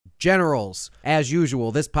Generals, as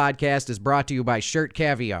usual, this podcast is brought to you by Shirt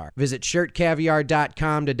Caviar. Visit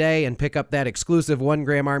shirtcaviar.com today and pick up that exclusive 1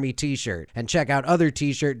 Gram Army t-shirt. And check out other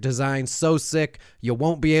t-shirt designs so sick you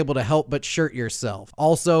won't be able to help but shirt yourself.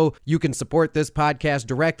 Also, you can support this podcast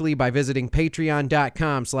directly by visiting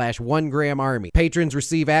patreon.com/1gramarmy. Patrons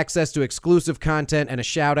receive access to exclusive content and a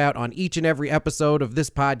shout out on each and every episode of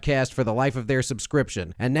this podcast for the life of their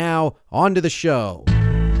subscription. And now, on to the show.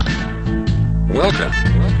 Welcome.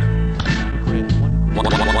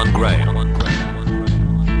 One Gram. Welcome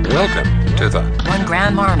to the 1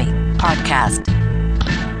 Gram Army podcast.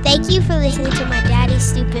 Thank you for listening to my daddy's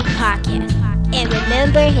stupid podcast. And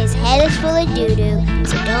remember, his head is full of doo-doo,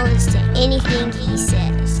 so don't listen to anything he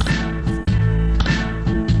says.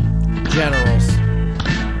 Generals,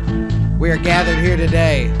 we are gathered here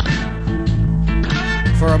today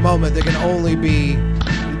for a moment that can only be,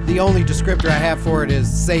 the only descriptor I have for it is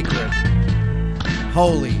sacred,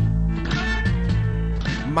 holy,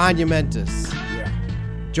 monumentous. Yeah.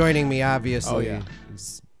 Joining me, obviously, Oh, yeah.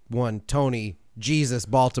 is one Tony Jesus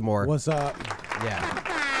Baltimore. What's up? Yeah.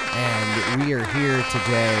 And we are here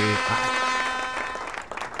today.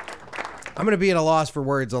 I'm going to be at a loss for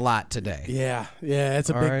words a lot today. Yeah, it's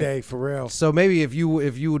a All big right. day for real. So maybe if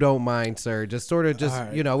you don't mind, sir, just All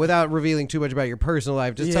right. without revealing too much about your personal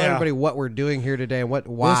life, just tell Yeah. everybody what we're doing here today and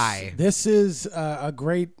why. This is a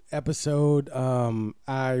great episode.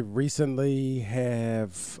 I recently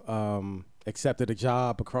have accepted a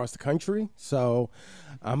job across the country, so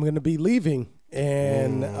I'm going to be leaving,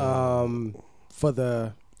 and for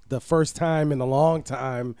the first time in a long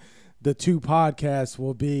time, the two podcasts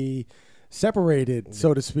will be separated,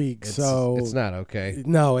 so to speak. It's not okay.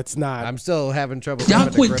 No, it's not. I'm still having trouble. Y'all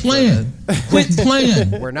coming to quit grips playing. Quit playing.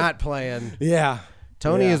 with it. We're not playing. Yeah.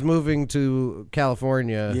 Tony Yeah. is moving to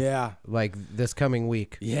California. Yeah. Like this coming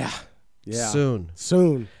week. Yeah. Soon.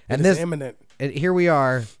 And And it's this- imminent. And here we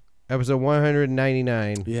are, episode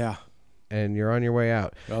 199, Yeah. and you're on your way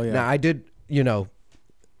out. Oh, yeah. Now I did,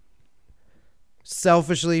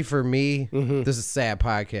 selfishly for me, this is a sad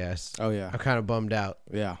podcast. Oh, yeah. I'm kind of bummed out.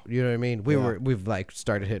 Yeah. You know what I mean? We've like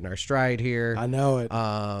started hitting our stride here. I know it.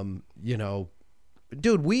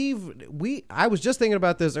 Dude, I was just thinking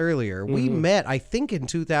about this earlier. We met, I think, in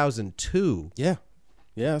 2002. Yeah.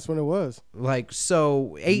 Yeah, that's when it was. Like,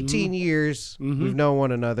 so 18 years we've known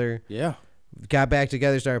one another. Yeah. Got back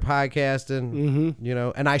together, started podcasting,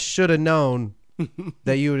 and I should have known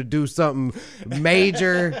that you would do something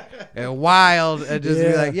major and wild and just be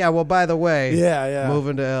Yeah. like, yeah, well, by the way, Yeah.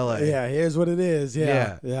 moving to LA. Yeah, here's what it is.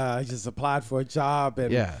 Yeah. Yeah. I just applied for a job.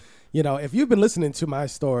 And, Yeah. if you've been listening to my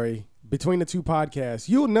story between the two podcasts,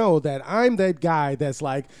 you'll know that I'm that guy that's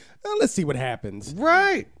like, let's see what happens.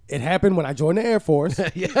 Right. It happened when I joined the Air Force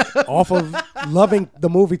off of loving the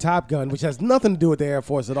movie Top Gun, which has nothing to do with the Air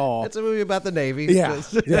Force at all. It's a movie about the Navy. Yeah,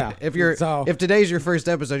 Just- yeah. If today's your first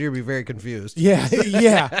episode, you'll be very confused. Yeah,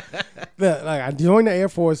 yeah. Like I joined the Air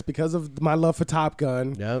Force because of my love for Top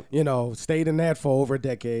Gun. Yep. Stayed in that for over a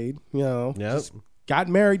decade. Yep. Just got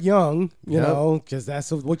married young. Yep. Because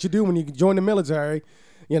that's what you do when you join the military.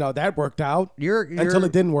 That worked out. You're until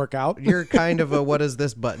it didn't work out. You're kind of a what does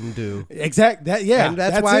this button do? Exact. That yeah. And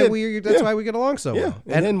that's why it. why we get along so Yeah. well.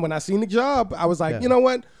 And then when I seen the job, I was like, Yeah. you know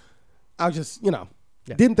what? I was just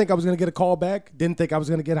didn't think I was gonna get a call back. Didn't think I was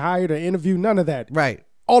gonna get hired or interview. None of that. Right.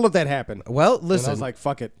 All of that happened. Well, And listen. I was like,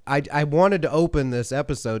 fuck it. I wanted to open this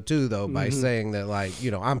episode too, though, by saying that, like,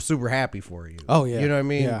 I'm super happy for you. Oh, yeah. You know what I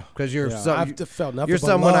mean? Yeah. Because you're Yeah. I've felt nothing you're but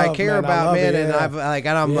someone I love, care man. I about, love man, it, and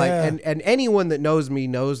yeah. I'm like, Yeah. and anyone that knows me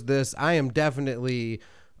knows this. I am definitely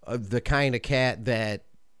the kind of cat that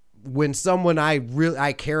when someone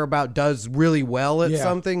I care about does really well at Yeah.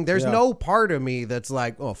 something, there's Yeah. no part of me that's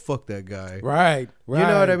like, oh, fuck that guy. Right. You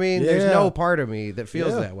know what I mean? There's Yeah. no part of me that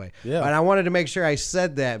feels Yeah. that way. Yeah. And I wanted to make sure I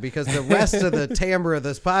said that because the rest of the timbre of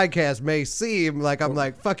this podcast may seem like I'm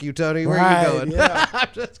like, fuck you, Tony. Where are you Right, going? yeah. I'm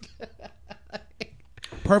just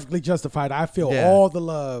Perfectly justified. I feel Yeah. all the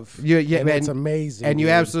love. Yeah, and man. it's amazing. And you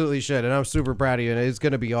dude. absolutely should. And I'm super proud of you. And it's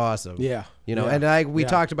going to be awesome. Yeah. Yeah. Yeah. And like we Yeah.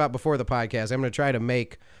 talked about before the podcast, I'm going to try to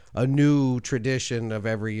make a new tradition of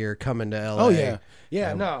every year coming to LA. Oh yeah.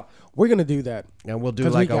 Yeah. No, we're gonna do that. And we'll do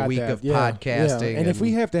 'Cause like we a got week that. of Yeah, podcasting. yeah. And if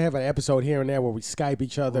we have to have an episode here and there where we Skype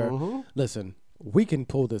each other, listen, we can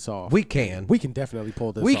pull this off. we can. We can definitely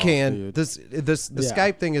pull this We off. can. Dude. The Yeah.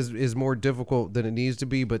 Skype thing is more difficult than it needs to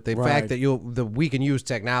be, but the Right. fact that we can use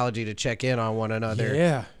technology to check in on one another.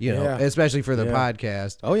 Yeah, yeah. Especially for the Yeah.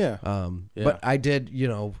 podcast. Oh yeah. Yeah. But I did,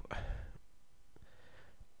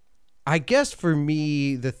 I guess for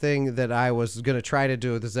me, the thing that I was going to try to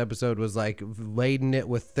do with this episode was like laden it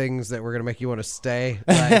with things that were going to make you want to stay.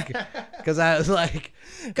 Like, because I was like,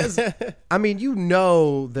 I mean, you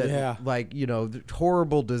know that like, you know,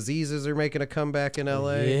 horrible diseases are making a comeback in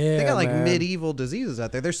LA. Yeah, they got like man. medieval diseases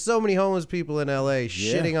out there. There's so many homeless people in LA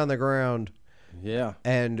shitting on the ground. Yeah.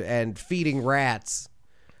 And feeding rats.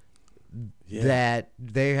 That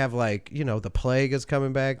they have like, you know, the plague is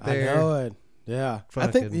coming back there. I know it. Yeah. I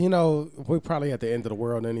think, you know, we're probably at the end of the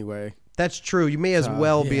world anyway. That's true. You may as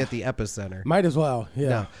well be at the epicenter. Might as well. Yeah.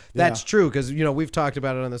 No, that's true because, you know, we've talked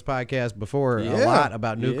about it on this podcast before a lot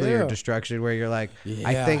about nuclear destruction where you're like,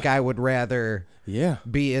 I think I would rather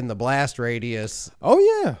be in the blast radius. Oh,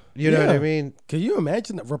 yeah. You know what I mean? Can you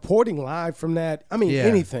imagine reporting live from that? I mean,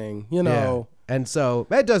 anything, you know. And so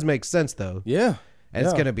that does make sense, though. Yeah. And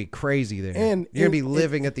it's going to be crazy there. And you're going to be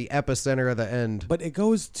living at the epicenter of the end. But it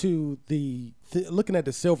goes to looking at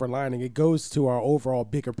the silver lining, it goes to our overall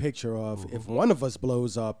bigger picture of if one of us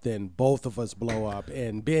blows up, then both of us blow up.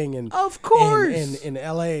 And being in, of course, in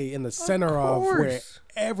LA, in the center of where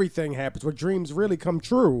everything happens, where dreams really come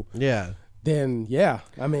true. Yeah. Then,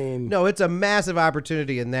 I mean. No, it's a massive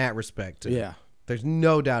opportunity in that respect, too. Yeah. There's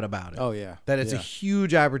no doubt about it. Oh, yeah. That it's a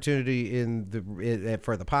huge opportunity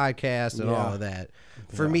for the podcast and all of that.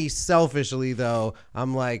 For me, selfishly, though,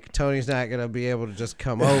 I'm like, Tony's not going to be able to just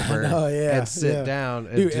come over and sit down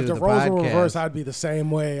and dude, do if the the roles podcast. were reversed, I'd be the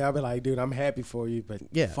same way. I'd be like, dude, I'm happy for you, but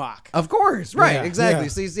fuck. Of course. Right. Yeah, exactly.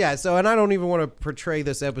 yeah. See, so, and I don't even want to portray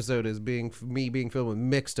this episode as being filled with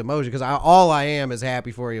mixed emotion because all I am is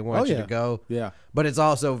happy for you and want you to go. Yeah. But it's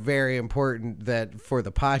also very important that for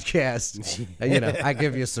the podcast, you know, I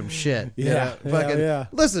give you some shit. Yeah. You know?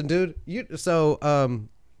 Listen, dude.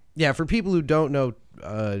 For people who don't know,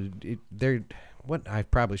 I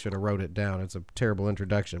probably should have wrote it down. It's a terrible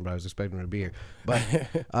introduction, but I was expecting him to be here. But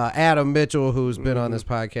Adam Mitchell, who's been on this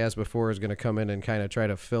podcast before, is going to come in and kind of try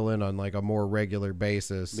to fill in on like a more regular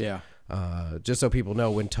basis. Yeah. Just so people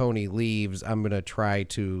know when Tony leaves, I'm going to try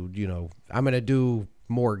to, you know, I'm going to do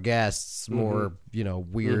more guests, more, you know,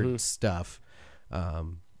 weird stuff.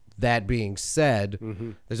 That being said,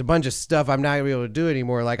 there's a bunch of stuff I'm not gonna be able to do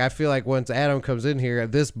anymore. Like I feel like once Adam comes in here,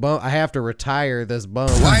 I have to retire this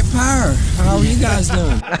bump. White power. How are you guys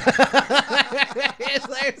doing?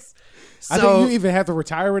 I think you even have to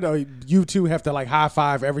retire it, or you two have to like high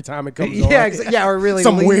five every time it comes on. Or really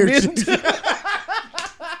some weird in. shit.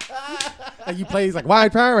 Like you play, he's like,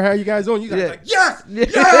 White Power, how are you guys doing? You guys like, yes,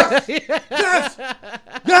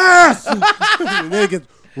 and then it gets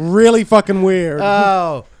really fucking weird.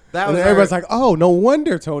 Oh, that was everybody's like, oh, no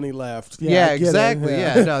wonder Tony left. Yeah, exactly.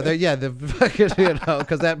 The fucking, you know,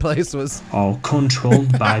 because that place was all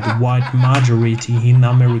controlled by the white majority in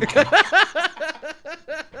America.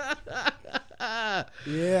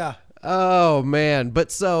 Yeah. Oh man,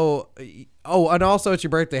 but so. Oh, and also it's your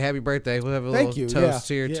birthday. Happy birthday. We'll have a little toast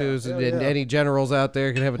here, too. And any generals out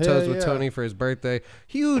there can have a toast with Tony for his birthday.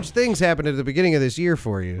 Huge things happened at the beginning of this year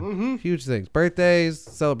for you. Huge things. Birthdays,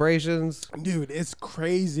 celebrations. Dude, it's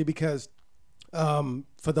crazy because for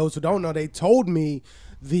those who don't know, they told me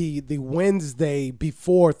the Wednesday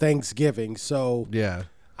before Thanksgiving. So yeah.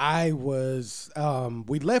 I was,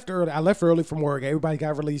 we left early. I left early from work. Everybody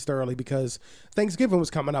got released early because Thanksgiving was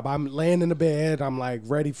coming up. I'm laying in the bed. I'm like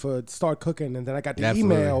ready for start cooking. And then I got the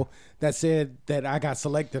email that said that I got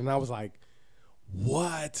selected. And I was like,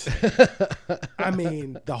 what? I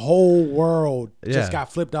mean, the whole world just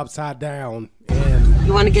got flipped upside down. And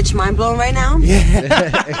you want to get your mind blown right now?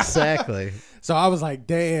 Yeah, exactly. So I was like,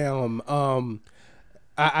 damn.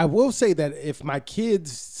 I will say that if my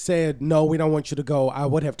kids said, no, we don't want you to go, I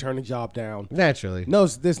would have turned the job down. Naturally. No,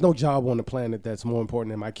 there's no job on the planet that's more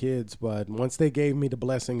important than my kids. But once they gave me the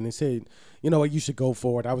blessing and they said, you know what, you should go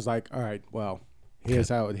for it, I was like, all right, well,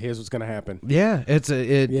 here's what's going to happen. Yeah,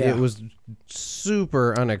 it was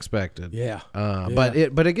super unexpected. Yeah.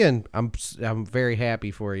 But again, I'm very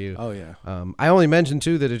happy for you. Oh, yeah. I only mentioned,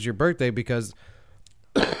 too, that it's your birthday because,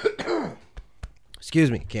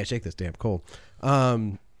 excuse me, can't shake this damn cold.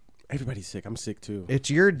 Everybody's sick. I'm sick too. It's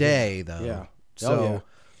your day, though. Yeah. So,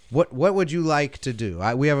 what would you like to do?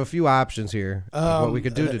 We have a few options here. Of what we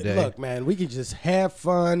could do today. Look, man, we could just have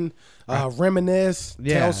fun, reminisce,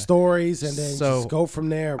 tell stories, and then just go from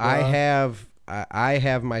there. Bro. I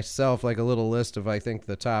have myself like a little list of I think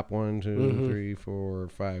the top 1, 2, 3, 4,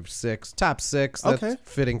 5, 6 top 6. That's Okay.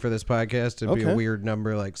 fitting for this podcast. It'd be Okay. a weird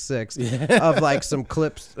number like 6 of like some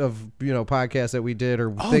clips of podcasts that we did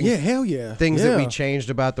or Oh yeah, hell yeah. things that we Yeah. changed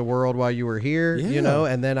about the world while you were here. Yeah.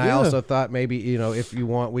 And then I Yeah. also thought maybe if you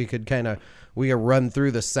want we could run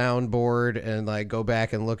through the soundboard and like go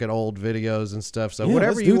back and look at old videos and stuff. So Yeah,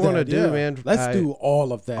 whatever let's you do want to that, do, yeah. man. Let's do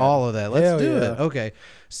all of that. All of that. Let's Hell do yeah. it. Okay.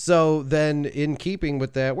 So then, in keeping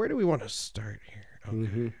with that, where do we want to start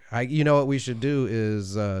here? Okay. You know what we should do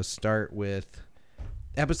is start with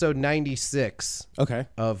episode 96 Okay.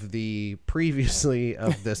 of the previously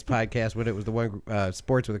of this podcast when it was the one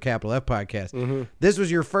Sports with a Capital F podcast. This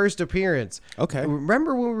was your first appearance. Okay.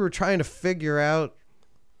 Remember when we were trying to figure out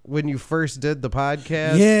when you first did the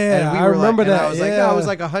podcast? Yeah, and we I were remember like, and that, I was like, no, yeah. it was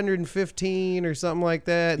like 115 or something like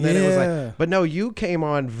that. And then it was Yeah. like, but no, you came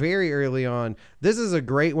on very early on. This is a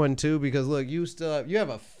great one too because look, you have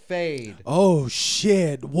a fade. Oh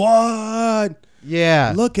shit! What?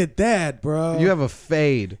 Yeah, Look at that, bro. you have a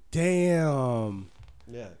fade. Damn.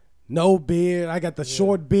 Yeah, No beard. I got the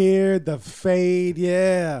short beard, the fade.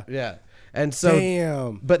 Yeah. yeah. And so,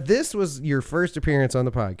 Damn. but this was your first appearance on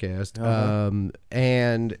the podcast,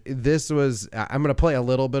 and this was. I'm gonna play a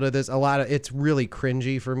little bit of this. It's really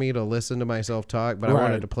cringy for me to listen to myself talk, but I Right.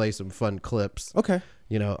 wanted to play some fun clips. Okay.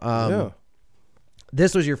 Yeah.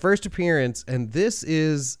 This was your first appearance, and this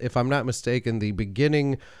is, if I'm not mistaken, the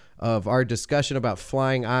beginning of our discussion about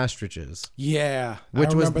flying ostriches, Yeah. I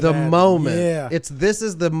which was remember the that. moment. Yeah. This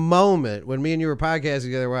is the moment when me and you were podcasting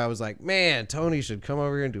together where I was like, man, Tony should come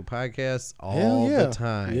over here and do podcasts all Hell yeah. the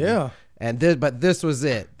time. Yeah. And but this was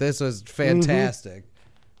it. This was fantastic.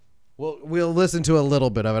 We'll listen to a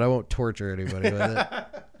little bit of it. I won't torture anybody with it.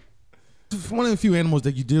 It's one of the few animals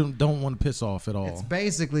that you don't want to piss off at all. It's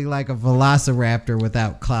basically like a velociraptor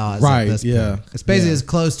without claws. Right, At this yeah, point. It's basically yeah. as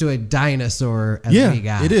close to a dinosaur as Yeah, we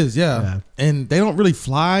got. it is. Yeah. And they don't really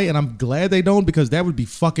fly, and I'm glad they don't because that would be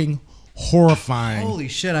fucking horrifying. Holy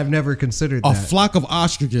shit! I've never considered A that. flock of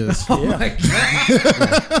ostriches. Oh my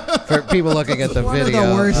God. For people looking at the One of the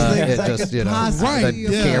video, worst things it I just, could possibly Right, the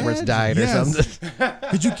yeah. camera's died or Yes. something.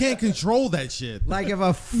 Because you can't control that shit. Like if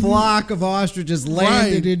a flock of ostriches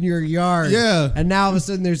landed Right. in your yard, Yeah. and now all of a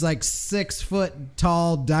sudden there's like 6 foot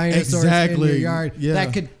tall dinosaurs in Exactly. your yard Yeah.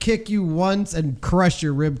 that could kick you once and crush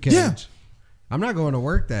your rib cage. Yeah. I'm not going to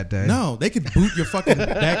work that day. No, they could boot your fucking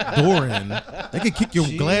back door in. They could kick your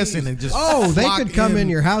glass in and just. Oh, they flock could come in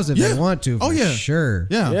your house if Yeah. they want to. Oh, for yeah. sure.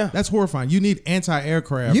 Yeah, Yeah. that's horrifying. You need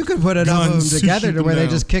anti-aircraft. You could put enough of guns them together shoot to where them they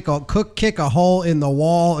down. just kick a hole in the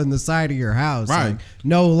wall in the side of your house. Right. Like,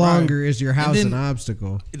 no longer Right. is your house then- an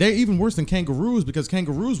obstacle. They're even worse than kangaroos because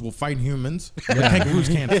kangaroos will fight humans, but kangaroos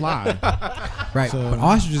can't fly. Right. But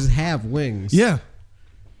ostriches have wings. Yeah.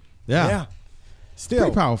 Yeah. Still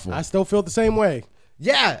Pretty powerful. I still feel the same way.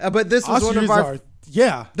 Yeah, but this was one of Ostriches our. are.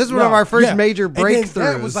 Yeah. This is one of our first major And then that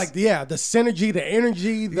breakthroughs. was like, the synergy, the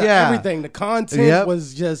energy, Yeah. everything, the content Yep.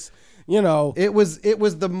 was just, It was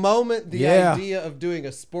the moment the Yeah. idea of doing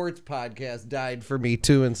a sports podcast died for me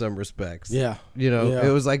too in some respects. Yeah.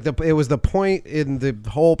 It was like it was the point in the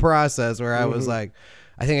whole process where I was like,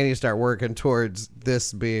 I think I need to start working towards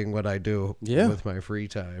this being what I do Yeah. with my free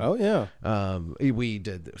time. Oh, yeah. We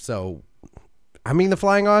did so. I mean, the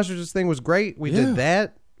flying ostriches thing was great. We Yeah. did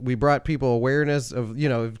that. We brought people awareness of,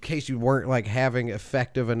 in case you weren't like having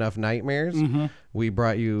effective enough nightmares, we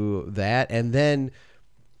brought you that. And then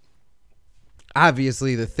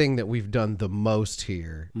obviously the thing that we've done the most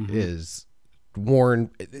here is warn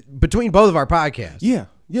between both of our podcasts. Yeah.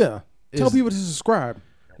 Yeah. Tell Is- people to subscribe.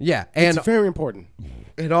 Yeah. And, It's very important.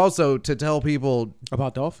 and also to tell people,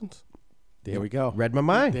 About dolphins? There we go. read my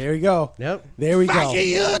mind. There we go. Yep. There we go.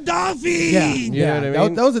 you, Dolphin! Yeah, You know what I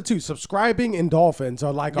mean? Those are two. Subscribing and dolphins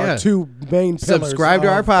are like Yeah. our two main pillars. Subscribe to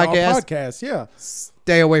our of podcast. podcast. Yeah,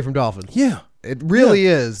 Stay away from dolphins. yeah, It really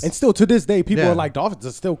Yeah. is. And still to this day, people Yeah. are like, dolphins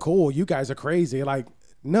are still cool. You guys are crazy. Like,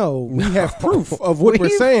 no, we have proof of what we're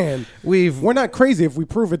We've- saying. we've We're not crazy if we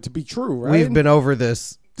prove it to be true, right? We've been over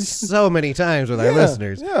this so many times with our Yeah,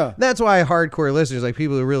 listeners. yeah. That's why hardcore listeners, like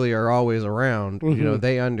people who really are always around, Mm-hmm.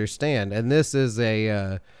 they understand. And this is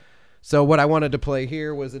so what I wanted to play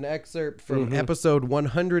here was an excerpt from episode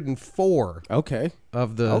 104 okay.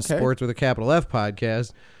 of the Okay. Sports with a Capital F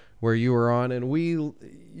podcast where you were on, and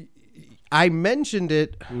I mentioned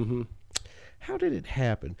it. How did it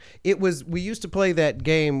happen? We used to play that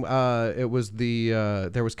game. It was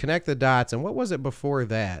there was Connect the Dots, and what was it before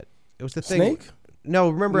that? It was the thing. Snake? No,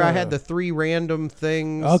 remember I No. had the 3 random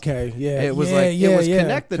things. Okay, yeah. It was yeah, like yeah, it was yeah.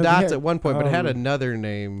 Connect the 'Cause we Dots had, at one point, but it had um, another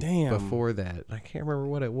name damn. before that. I can't remember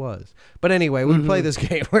what it was. But anyway, we would Mm-hmm. play this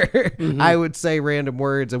game where I would say random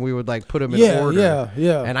words and we would like put them in Yeah, order.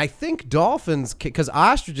 yeah. And I think dolphins, because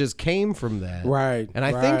ostriches came from that. Right, And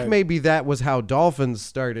I right. think maybe that was how dolphins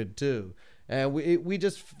started too. And we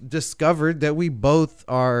just discovered that we both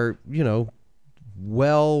are,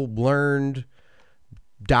 well-learned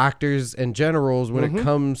doctors and generals when it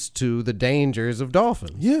comes to the dangers of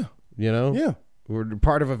dolphins. Yeah. Yeah. We're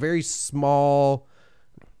part of a very small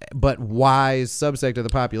but wise subsect of the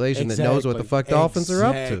population that knows what the fuck dolphins are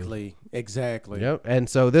up to. Exactly. Yep. And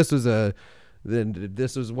so this was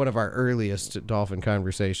one of our earliest dolphin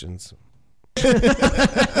conversations.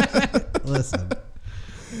 Listen,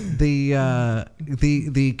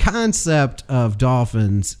 the concept of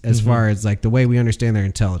dolphins, as far as like the way we understand their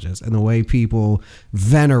intelligence and the way people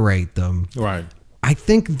venerate them, Right. I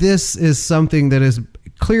think this is something that has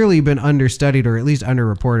clearly been understudied or at least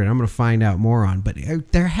underreported. I'm going to find out more on, but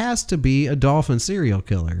there has to be a dolphin serial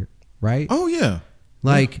killer, right? Oh yeah.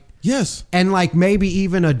 Like. Yes. And like maybe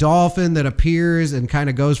even a dolphin that appears and kind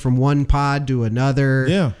of goes from one pod to another.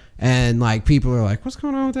 Yeah. And like people are like, what's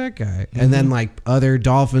going on with that guy? And then like other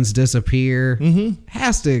dolphins disappear.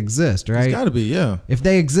 Has to exist, right? It's got to be. Yeah. If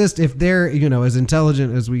they exist, if they're, as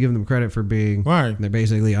intelligent as we give them credit for being, Right. they're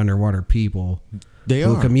basically underwater people They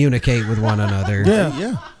who are. communicate with one another. Yeah.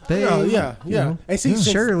 Yeah. They, Yeah. And see, since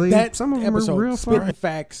surely that some of them episode, are real Spitting far.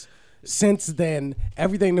 Facts. Since then,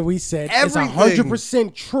 everything that we said Everything. is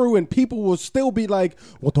 100% true, and people will still be like,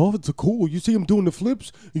 "Well, dolphins are cool. You see them doing the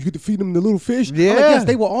flips. You get to feed them the little fish." I'm like, Yeah. yes,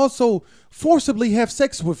 they will also forcibly have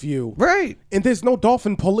sex with you. Right. And there's no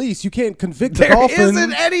dolphin police. You can't convict the There dolphin.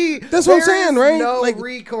 isn't any. That's what I'm there saying, is right? No Like,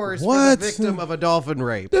 recourse for what? the victim of a dolphin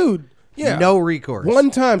rape. Dude. Yeah. No recourse.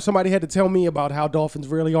 One time, somebody had to tell me about how dolphins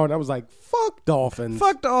really are, and I was like, "Fuck dolphins."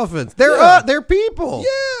 Fuck dolphins. They're Yeah. they're people.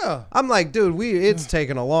 Yeah. I'm like, dude, it's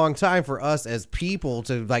taken a long time for us as people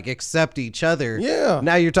to like accept each other. Yeah.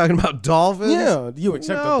 Now you're talking about dolphins? Yeah. You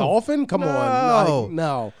accept No. a dolphin? Come No. on. Like,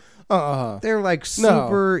 no. They're like No.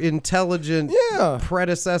 super intelligent Yeah.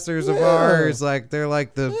 predecessors of Yeah. ours. Like they're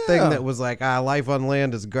like the thing Yeah. that was like, life on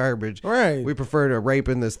land is garbage. Right. We prefer to rape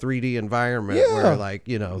in this 3D environment Yeah. where like,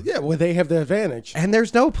 Yeah, well, they have the advantage. and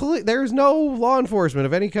there's no there's no law enforcement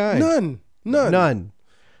of any kind. None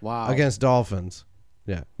Wow. against dolphins.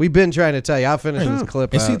 Yeah. We've been trying to tell you. I'll finish this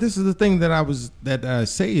clip And out. see, this is the thing that I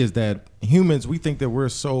say is that humans, we think that we're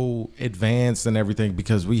so advanced and everything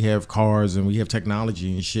because we have cars and we have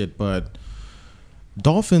technology and shit, but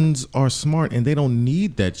dolphins are smart and they don't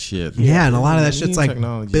need that shit. Yeah, and a lot of They that don't shit's need like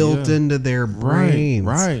technology, built yeah. into their brains.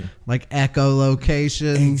 right. Like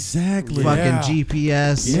echolocation. Exactly. Fucking Yeah.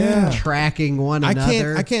 GPS. Yeah. Tracking one I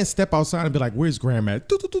another. can't step outside and be like, "Where's Grandma?"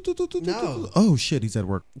 No. Oh shit, he's at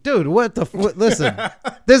work. Dude, what the listen,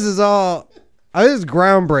 this is all this is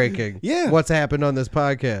groundbreaking. Yeah. What's happened on this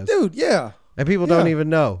podcast. Dude, yeah. And people don't Yeah. even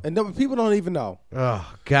know. And people don't even know.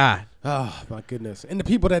 Oh God. Oh, my goodness. And the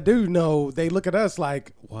people that do know, they look at us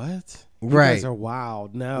like, what? You Right. guys are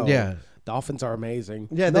wild. No. Yeah. Dolphins are amazing.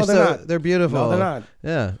 Yeah, no, they're they're so, not. they're beautiful. No, they're not.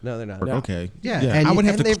 Yeah, no, they're not. Okay. Yeah, And I would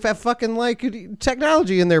have and to they've got fucking like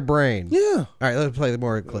technology in their brain. Yeah. All right, let's play the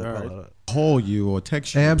more clip. All right. Hold on. call you or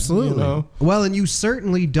text you. Absolutely. You know? Well, and you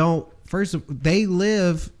certainly don't. First, they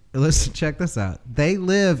live. Listen, check this out. They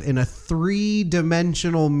live in a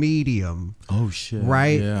 3-dimensional medium, Oh shit.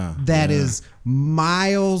 right? Yeah. That yeah. is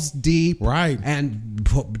miles deep, Right. and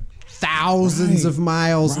thousands Right. of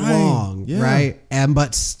miles Right. long, Yeah. right? And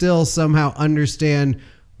but still somehow understand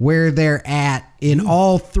where they're at in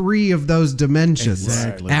all 3 of those dimensions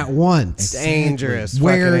Exactly. at once. Dangerous.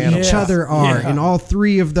 Where fucking each animals. other are Yeah. in all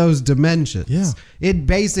 3 of those dimensions. Yeah. It'd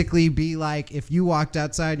basically be like if you walked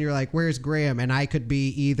outside and you're like, where's Graham? And I could be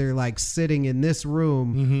either like sitting in this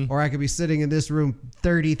room or I could be sitting in this room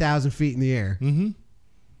 30,000 feet in the air. Mm-hmm.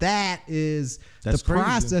 That is That's the crazy.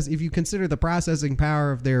 process. If you consider the processing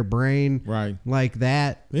power of their brain Right. like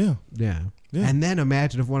that. Yeah. Yeah. Yeah. And then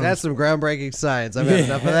imagine if one That's of them. some groundbreaking science. I've had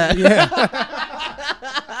enough of that.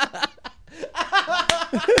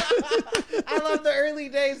 I love the early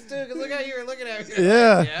days too, because look how you were looking at me.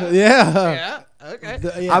 Yeah. Yeah. Okay.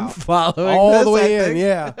 Yeah. I'm following All this, the way I in. think.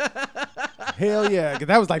 Yeah. Hell yeah. 'Cause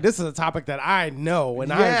that was like, this is a topic that I know, and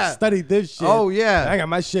Yeah. I studied this shit. Oh, yeah. I got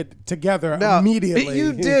my shit together No, immediately.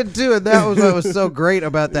 You did too, and that was what was so great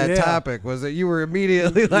about that Yeah. topic was that you were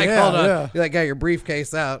immediately like, Yeah, hold on, yeah. you like got your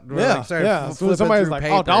briefcase out. And Yeah, like started yeah. So when flipping somebody's through like,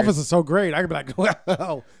 papers. "Oh, dolphins are so great," I could be like,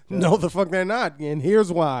 "Well, no, the fuck they're not," and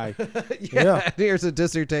here's why. yeah, and here's a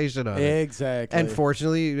dissertation on it. Exactly. And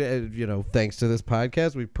fortunately, thanks to this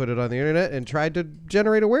podcast, we put it on the internet and tried to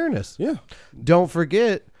generate awareness. Yeah. Don't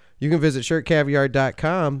forget, you can visit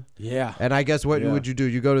shirtcaviar.com. Yeah. And I guess what Yeah. would you do?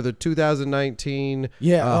 You go to the 2019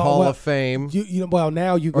 Yeah, Hall well, of Fame.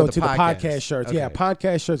 Now you Or go the to the podcast. podcast shirts. Yeah, Okay.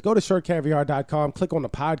 podcast shirts. Go to shirtcaviar.com, click on the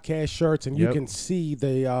podcast shirts, and Yep. you can see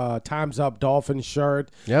the Time's Up Dolphin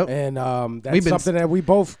shirt. Yep. And that's We've been something that we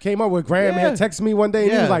both came up with. Graham Yeah. had texted me one day,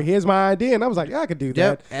 and he Yeah. was like, "Here's my idea," and I was like, "Yeah, I could do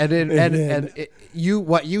that." Yep. And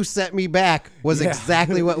what you sent me back was Yeah.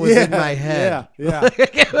 exactly what was in my head. Yeah,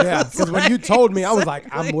 yeah. Because when you told me, I was like,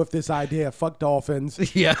 "I'm with this idea. Fuck dolphins."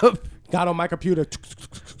 Yep. Got on my computer.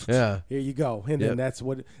 Yeah. Here you go. And Yep. then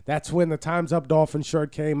that's when the Time's Up Dolphin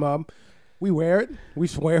shirt came up. We wear it. We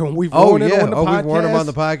swear, and we've Oh worn it yeah. on the podcast. We've worn them on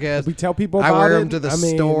the podcast. We tell people I about wear it. them to the I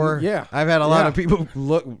mean, store. Yeah. I've had a lot Yeah. of people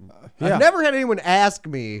look. Yeah. I've never had anyone ask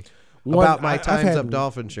me about my I've Time's had Up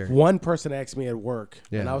Dolphin shirt. One person asked me at work,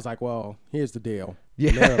 and Yeah. I was like, "Well, here's the deal." Yeah.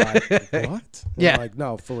 And they were like, "What?" And Yeah. I'm like,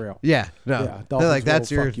 "No, for real." Yeah, no. Yeah, They're dolphins like that's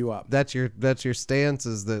will your fuck you up. that's your stance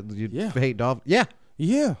is that you Yeah. hate dolphins. Yeah,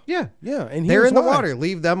 Yeah. yeah, Yeah. And they're here's in the why. water.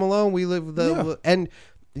 Leave them alone. We live the Yeah. and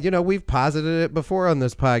we've posited it before on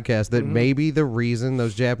this podcast that maybe the reason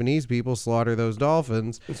those Japanese people slaughter those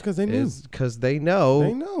dolphins It's because they knew. is because they know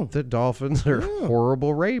They know. the dolphins are Yeah.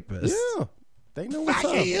 horrible rapists. Yeah. They know what's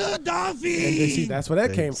up. And they see that's where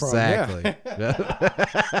that came from. Exactly.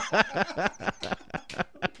 Yeah.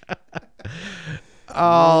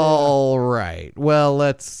 All right. Well,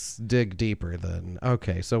 let's dig deeper then.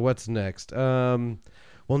 Okay, so what's next?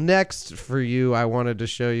 Well, next for you, I wanted to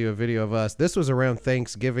show you a video of us. This was around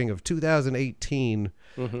Thanksgiving of 2018.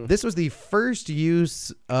 This was the first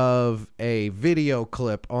use of a video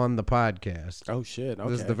clip on the podcast. Oh shit. Okay.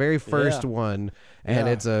 This is the very first Yeah. one, and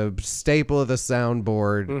Yeah. it's a staple of the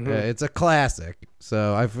soundboard. It's a classic.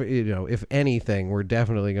 So if anything, we're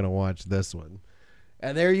definitely gonna watch this one.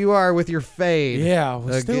 And there you are with your fade. Yeah,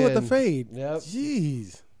 we're still with the Again. fade. Yep.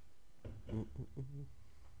 Jeez.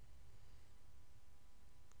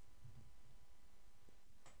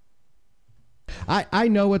 I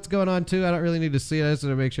know what's going on too. I don't really need to see it. I just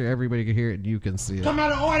want to make sure everybody can hear it and you can see it. Come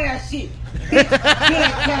out and order that shit. Get that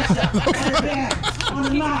cash up. On the bag. On the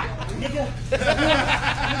line. Nigga. Get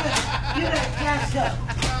that cash up.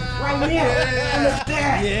 Right now. On the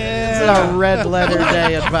bag. It's a red letter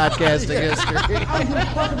day in podcasting history. I don't give a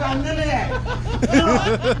fuck about none of that.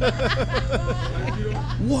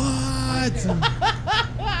 What?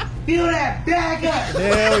 Fill that bag up.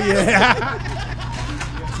 Hell yeah.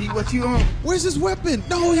 See what you on? Where's his weapon?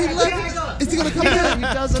 No, he left it. Is he gonna come He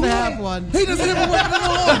back? doesn't have one. He doesn't have a weapon at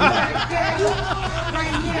all.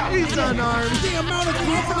 Right now. He's unarmed. The amount of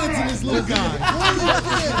confidence in this little guy.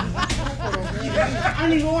 I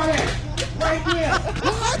need order. Right now.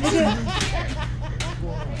 Nigga.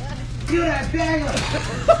 Fill that bag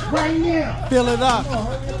up. Right now. Fill it up.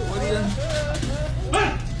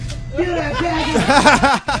 Fill that bag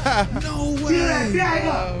up. No Fill way. that bag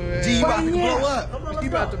up. G, you about to Right blow now. up. You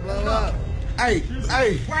about to blow up. Hey.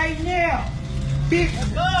 Right now. Bitch.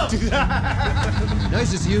 No,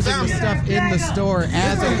 he's just using the stuff in the store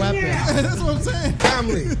as a weapon. That's what I'm saying.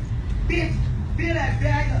 Family. Bitch. Fill that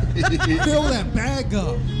bag up. Fill that bag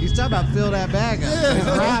up. He's talking about fill that bag up. He's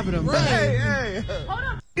robbing him. Hey.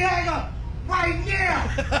 Bag up. Right now.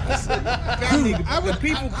 Family. I would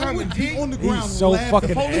people coming, G. on the ground. He's so laughing. fucking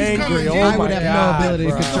The police angry. coming, G. Oh I my would have God, no ability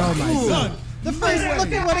bro. to control myself. Son, The first,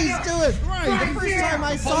 look at what he's doing. Right. The first time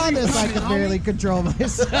I saw this, I could barely control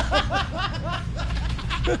myself. Fill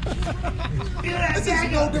that This is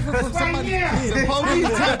bag no up. different from Right somebody's now. kid. The police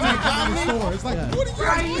Attacking the guy in the store. It's like, what are you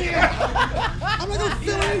Right guys doing? now. I'm not gonna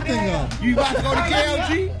fill anything up. You about to go to jail,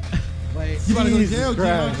 G? Wait, You about to go to Jesus jail,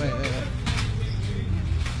 Christ. G?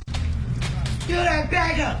 Fill that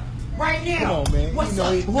bag up. Right now. Come on, man. What's You know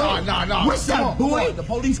up, it. boy? Nah. What's Come up, on, come boy? on. The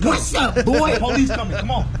police coming. What's up, boy? The police coming.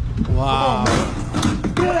 Come on. Wow.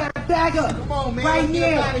 Fill that bag up. Come on, man. Right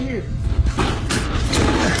Get now. out of here.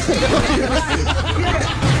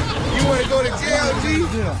 You want to go to jail, G?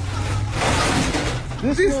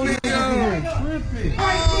 This nigga. Right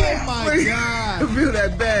Oh now. my God. Fill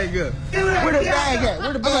that bag up. Fill that Where the bag bag up. at?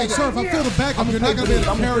 Where the I'm bag like, at? sir, if I fill the bag up, you're not gonna be able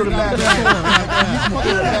to carry it out of the Fill store.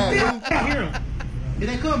 Fill that bag up. Here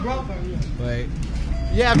they come, bro. Wait.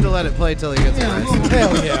 You have to let it play till he gets arrested.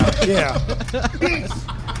 Hell yeah. Yeah. Bitch.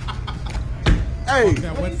 Hey,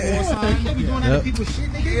 That wet floor sign. they be doing that to people shit,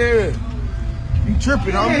 nigga. Yeah. You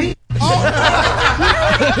tripping, homie?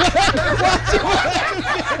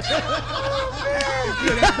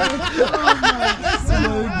 Get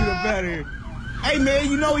up out of here. Hey man,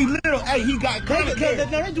 you know he little. Hey, he got chronic care.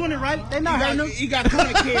 No, they doing it right. They not hurting him. He got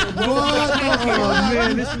chronic care, bro. Oh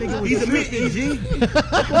man, this nigga was He's a mid G.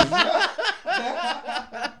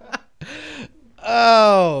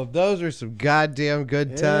 Oh, those were some goddamn good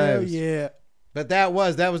Hell times. yeah. But that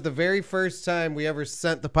was the very first time we ever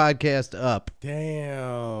sent the podcast up.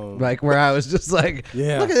 Damn. Like where I was just like,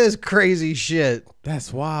 Yeah. look at this crazy shit.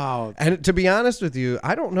 That's wild. And to be honest with you,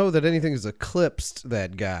 I don't know that anything has eclipsed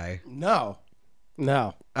that guy. No.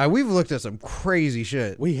 We've looked at some crazy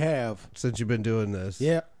shit We have. since you've been doing this.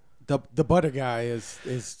 Yeah. The butter guy is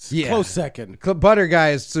Yeah. close second. Butter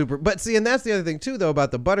guy is super. But see, and that's the other thing too, though,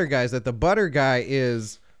 about the butter guy is that the butter guy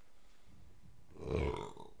is,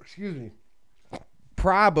 excuse me,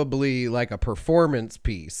 probably like a performance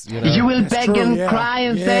piece. You know, You will That's beg true, and yeah. cry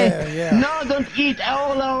and Yeah, say, yeah. no, don't eat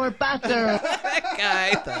all our butter. that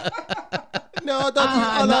guy. No,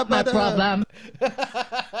 don't Not my problem.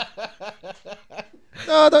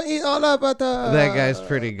 No, don't eat all that butter. That guy's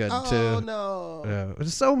pretty good too. Oh no. Yeah.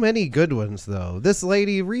 There's so many good ones though. This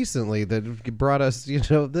lady recently that brought us,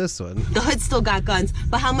 this one. The hood still got guns,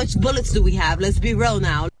 but how much bullets do we have? Let's be real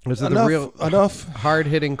now. Those are Enough. the real Enough. hard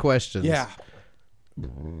hitting questions. Yeah.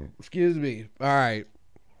 Excuse me. All right.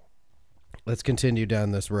 Let's continue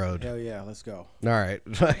down this road. Hell yeah. Let's go. All right.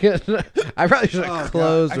 I probably should have Oh,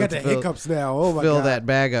 closed. God. I got the with Phil- hiccups now. Oh my Fill God. that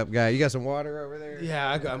bag up, guy. You got some water over there?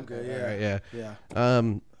 Yeah, I'm good. Yeah. All right, yeah.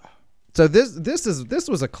 Yeah. So this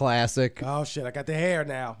was a classic. Oh shit! I got the hair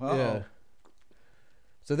now. Uh-oh. Yeah.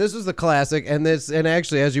 So this was the classic, and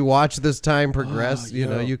actually, as you watch this time progress,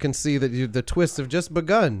 you can see that the twists have just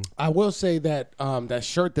begun. I will say that that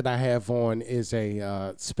shirt that I have on is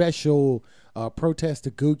a special protest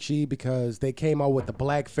to Gucci because they came out with the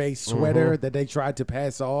blackface sweater that they tried to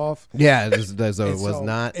pass off. Yeah, as though it And was so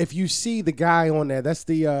not. If you see the guy on there, that's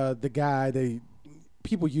the guy.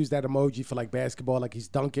 People use that emoji for like basketball, like he's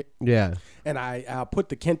dunking. Yeah. And I put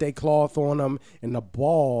the kente cloth on him, and the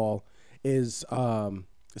ball is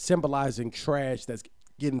symbolizing trash that's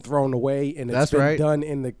getting thrown away, and it's That's been right. done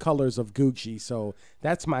in the colors of Gucci. So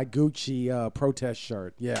that's my Gucci protest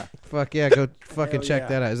shirt. Yeah. Fuck yeah, go fucking check yeah.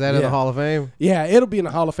 that out. Is that in the Yeah. Hall of Fame? Yeah, it'll be in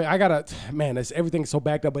the Hall of Fame. I gotta, man, everything's so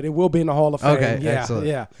backed up, but it will be in the Hall of Fame. Okay, yeah, excellent.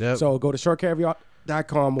 yeah. Yep. So go to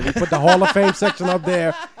shirtcaviar.com. When we put the Hall of Fame section up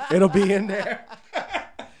there, it'll be in there.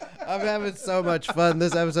 I'm having so much fun.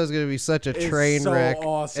 This episode's going to be such a It's train so wreck,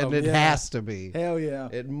 awesome, and it yeah. has to be. Hell yeah.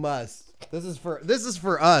 It must. This is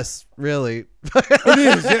for us, really. It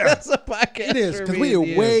is, yeah. It's a podcast It is, for because me we are and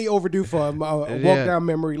you. way overdue for a walk Yeah. down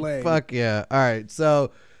memory lane. Fuck yeah! All right,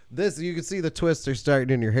 so you can see the twist are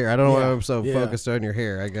starting in your hair. I don't know why Yeah, I'm so yeah. focused on your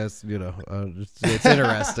hair. I guess it's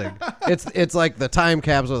interesting. it's like the time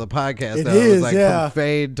capsule of the podcast. It though. It was is, like yeah. from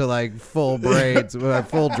fade to like full braids,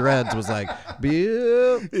 full dreads was like,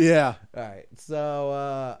 beautiful. Yeah. All right,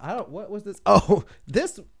 so what was this? Oh,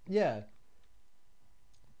 yeah.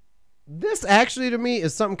 This actually to me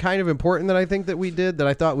is something kind of important that I think that we did that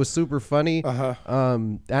I thought was super funny. I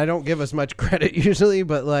don't give us much credit usually,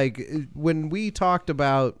 but like when we talked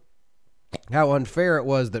about how unfair it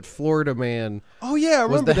was that Florida Man Oh yeah, I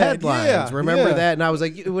was remember the that. headlines. Yeah, Remember yeah. that? And I was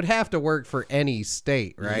like, it would have to work for any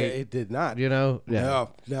state, right? Yeah, it did not. You know? No.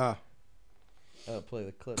 I'll play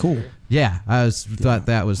the clip. Cool. Yeah, thought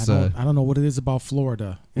that was. I don't know what it is about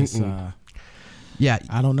Florida. It's Yeah,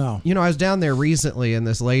 I don't know. I was down there recently, and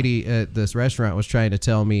this lady at this restaurant was trying to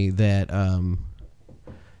tell me that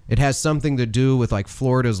it has something to do with like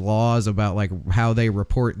Florida's laws about like how they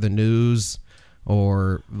report the news,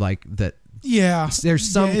 or like that. Yeah, There's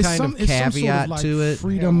some it's kind of it's some sort caveat like to it.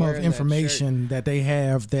 freedom Yeah, I'm of wearing that information that they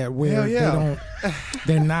have that where Hell yeah.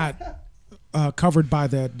 they're not covered by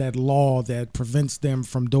that law that prevents them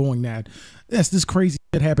from doing that. That's this crazy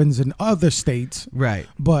that happens in other states, Right.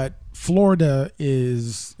 but Florida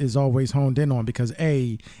is always honed in on because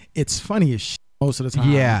it's funny as shit most of the time.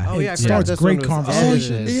 Yeah. Oh, yeah, it 'cause starts this great one was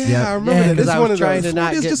conversation. edited. Yeah, Yep. I remember that. Because It's I one was of trying those- to not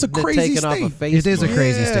Florida's get just a crazy taken off of state. Facebook. It is a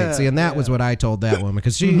crazy Yeah, state. See, and that was what I told that woman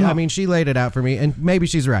because she, I mean, she laid it out for me, and maybe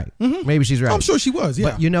she's right. Maybe she's right. I'm sure she was. Yeah.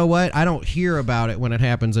 But you know what? I don't hear about it when it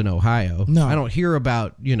happens in Ohio. No. I don't hear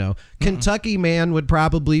about, Kentucky Man would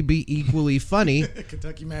probably be equally funny.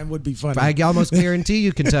 Kentucky Man would be funny. I almost guarantee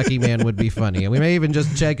you Kentucky Man would be funny. And we may even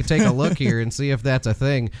just take a look here and see if that's a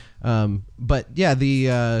thing. But yeah,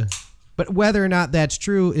 but whether or not that's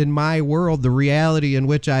true in my world, the reality in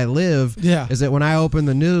which I live Yeah. is that when I open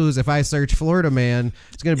the news, if I search Florida Man,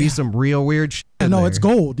 it's going to be some real weird shit No, it's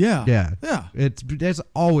gold. Yeah. Yeah. Yeah. There's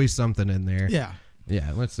always something in there. Yeah.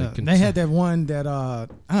 Yeah, let's see. They had that one that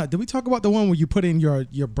did we talk about the one where you put in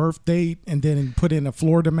your birth date and then put in a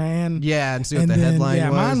Florida man? Yeah, and see what the headline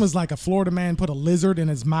was. Mine was like a Florida man put a lizard in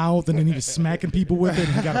his mouth and then he was smacking people with it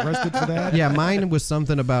and he got arrested for that. Yeah, mine was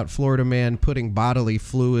something about Florida man putting bodily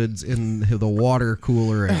fluids in the water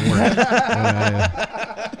cooler at work.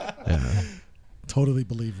 Yeah. Totally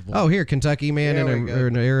believable. Oh, here, Kentucky man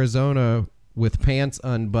in Arizona with pants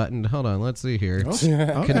unbuttoned. Hold on, let's see here.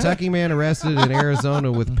 Okay. Kentucky man arrested in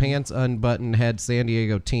Arizona with pants unbuttoned had San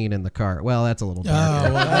Diego teen in the car. Well, that's a little dark.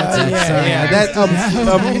 Oh, that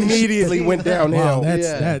immediately went downhill.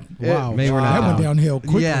 Wow, Maybe we're not that went downhill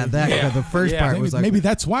quickly. Yeah, the first part was like maybe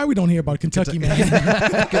that's why we don't hear about Kentucky man.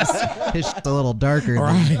 his shit's a little darker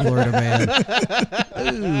than Florida man.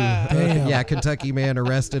 Damn. Yeah, Kentucky man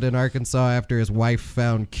arrested in Arkansas after his wife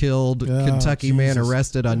found killed. Kentucky man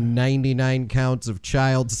arrested on 99 counts of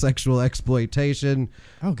child sexual exploitation.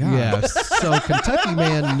 Oh God. Yeah, so Kentucky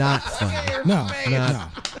man not funny.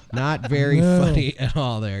 Not very funny at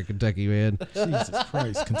all there, Kentucky man. Jesus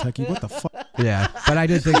Christ, Kentucky, what the fuck? Yeah, but I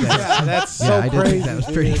did think that. That's so I did crazy. think that was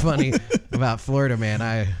pretty funny about Florida man.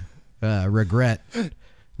 I regret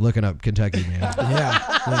looking up Kentucky man.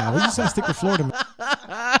 Yeah. We just gotta stick with Florida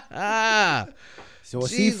man. So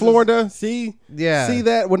see Florida, see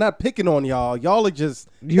that we're not picking on y'all. Y'all are just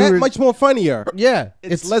much more funnier. Yeah,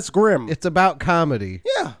 it's less grim. It's about comedy.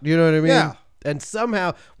 Yeah, you know what I mean. Yeah. And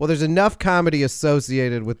somehow, there's enough comedy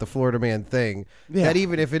associated with the Florida man thing that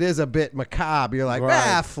even if it is a bit macabre, you're like,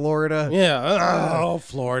 Florida. Yeah,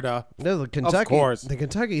 Florida. No, the Kentucky, of course. The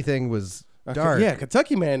Kentucky thing was dark. Yeah,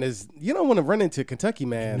 Kentucky man you don't want to run into Kentucky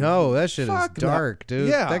man. No, that shit is dark, dude.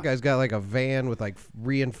 Yeah. That guy's got like a van with like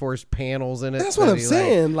reinforced panels in it. That's what I'm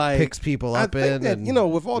saying. Like picks people up in. That,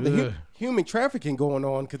 with all the human trafficking going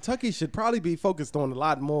on, Kentucky should probably be focused on a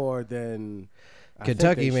lot more than.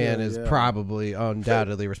 Kentucky man is probably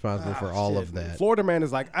undoubtedly responsible for all of that. Florida man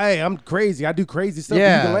is like, hey, I'm crazy. I do crazy stuff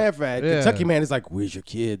Yeah. you can laugh at. Yeah. Kentucky man is like, where's your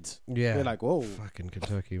kids? Yeah. They're like, whoa. Fucking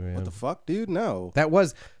Kentucky man. What the fuck, dude? No. That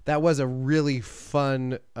was a really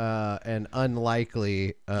fun and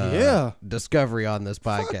unlikely discovery on this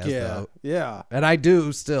podcast, though. Yeah. And I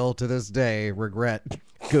do still, to this day, regret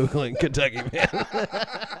Googling Kentucky man.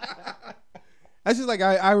 That's just like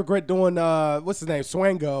I regret doing, what's his name?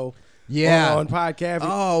 Swango. Yeah. On Pod Caviar.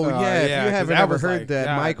 Oh, yeah. If you haven't ever heard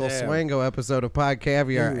that Michael damn. Swango episode of Pod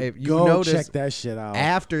Caviar, Dude, you go notice check that shit out.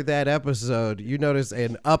 After that episode, you notice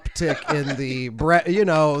an uptick in the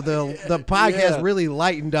the podcast really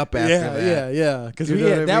lightened up after that. Yeah. Because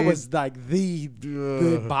that was like the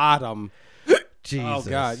good bottom. Jesus. Oh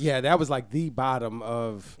God, yeah, that was like the bottom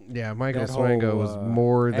of. Yeah, Michael Swango was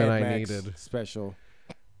more than I needed. Special.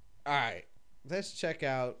 All right, let's check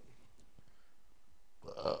out.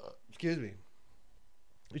 Excuse me.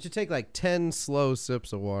 We should take like 10 slow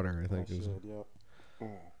sips of water, I think.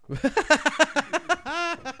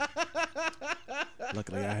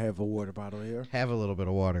 Luckily, I have a water bottle here. Have a little bit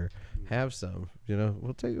of water. Have some.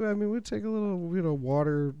 We'll take a little,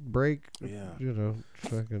 water break. Yeah.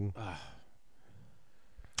 Fucking.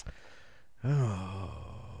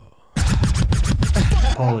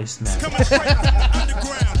 Polysnap.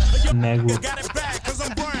 Network.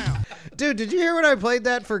 Dude, did you hear when I played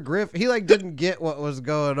that for Griff? He didn't get what was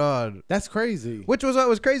going on. That's crazy. Which was what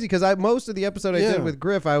was crazy because most of the episode I did with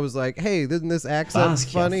Griff, I was like, "Hey, isn't this accent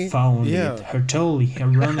funny?" Found it. Her totally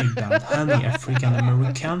ironic that any African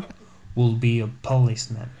American will be a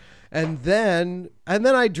policeman. And then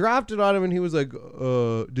I dropped it on him, and he was like,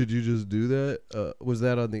 "Did you just do that? Was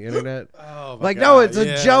that on the internet?" Oh my God. No, it's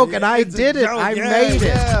a joke, and I did it. I made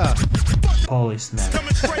it. Policeman.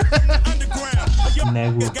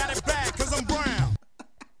 Network.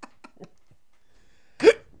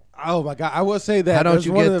 Oh my God! I will say that How don't that's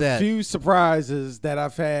you one get of the that? few surprises that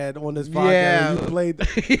I've had on this podcast. Yeah. You played.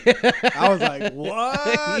 I was like,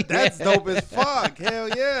 "What? That's dope as fuck! Hell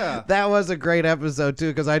yeah!" That was a great episode too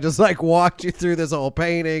because I just walked you through this whole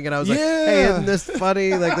painting, and I was like, "Hey, isn't this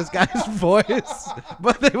funny? Like this guy's voice."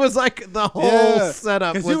 But it was the whole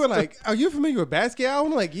setup. Because you were like, "Are you familiar with Basquiat?"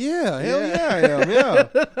 I'm like, "Yeah, hell yeah, I am." Yeah.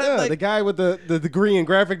 The guy with the degree in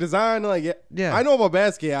graphic design. Like, yeah, I know about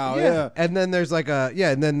Basquiat. Yeah. And then there's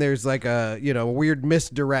there's a weird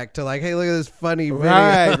misdirect to hey, look at this funny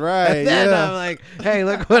video. Right. And then I'm like, hey,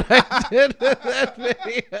 look what I did with that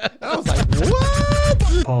video. I was like, what?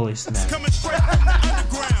 Polysnap.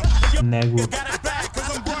 Network.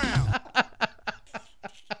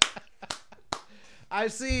 I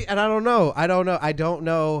see, and I don't know. I don't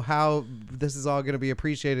know how this is all going to be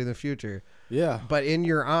appreciated in the future. Yeah. But in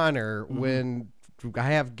your honor, when I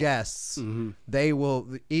have guests. They will,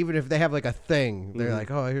 even if they have like a thing, they're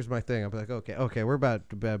like, "Oh, here's my thing." I'm like, "Okay, we're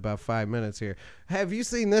about 5 minutes here. Have you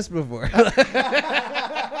seen this before?"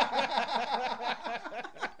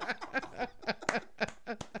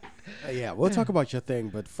 Yeah, we'll talk about your thing,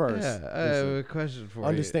 but first, I have a question for you.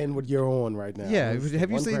 Understand what you're on right now. Yeah, This is have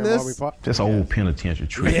you One seen Gram this? Army That's an old penitentiary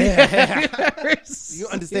trick. Yeah. You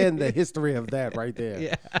understand the history of that right there.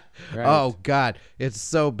 Yeah. Right. Oh God, it's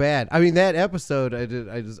so bad. I mean, that episode I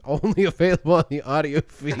was only available on the audio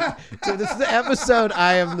feed. So this is the episode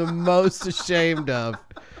I am the most ashamed of.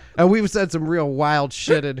 And we've said some real wild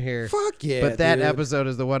shit in here. Fuck yeah, But that dude. episode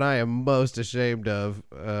is the one I am most ashamed of.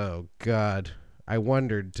 Oh God. I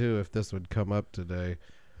wondered too if this would come up today.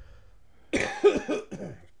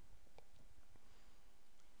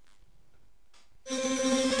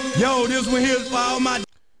 Yo, this one here's for all my.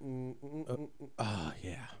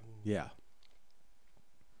 Yeah.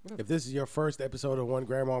 If this is your first episode of One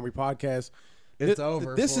Gram Army Podcast, It's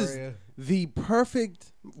over This for is you. the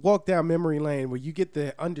perfect walk down memory lane where you get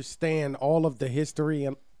to understand all of the history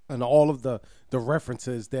and all of the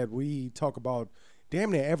references that we talk about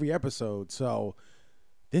damn near every episode. So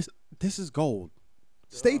this is gold.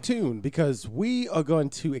 Stay tuned because we are going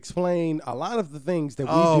to explain a lot of the things that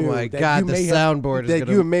we do. Oh my that God, you the may soundboard have, is that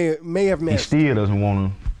gonna- you may have He missed. still doesn't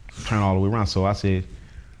want to turn all the way around. So I said,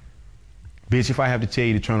 bitch, if I have to tell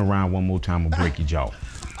you to turn around one more time, I'll break your jaw.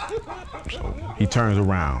 So he turns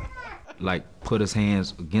around. Like, put his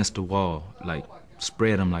hands against the wall, like,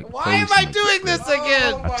 spread them like Why am I doing this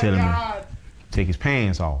again? I tell him to take his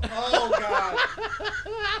pants off. Oh God.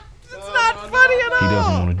 It's not funny at all. He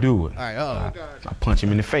doesn't want to do it. All right, I punch him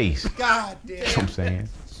in the face. God damn. You know what I'm saying?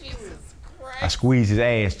 I squeeze his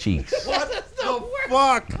ass cheeks. What the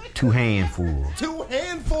fuck? 2 handfuls. 2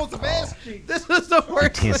 handfuls of ass cheeks. This is the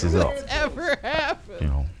worst tenses thing up. that's ever happened. You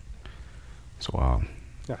know. So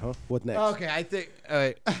What next? Okay, I think.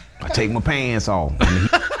 I take my pants off.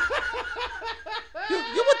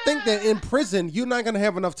 You would think that in prison you're not gonna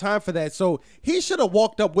have enough time for that. So he should have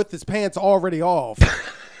walked up with his pants already off.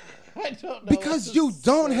 I don't know. Because you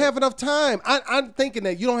don't have enough time. I'm thinking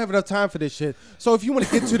that you don't have enough time for this shit. So if you want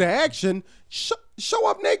to get to the action, show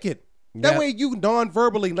up naked. That Yeah. way you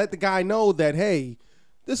non-verbally let the guy know that, hey,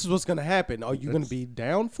 this is what's gonna happen. Are you gonna be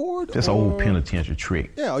down for it? That's an old penitentiary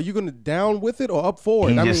trick. Yeah, are you gonna down with it or up for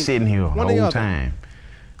it? He's I just mean, sitting here the one or the whole other. time.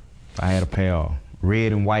 I had a pair of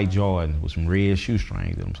red and white Jordans with some red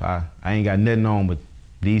shoestrings in them. So I ain't got nothing on but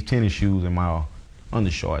these tennis shoes and my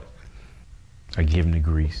undershort. I give him the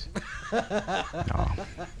grease.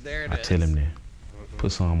 There it I is. tell him to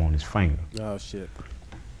put some on his finger. Oh shit.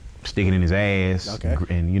 Stick it in his ass. Okay.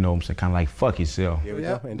 And you know what I'm saying, kind of like fuck yourself. Here we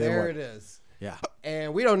Yep, go. And then there what? it is. Yeah.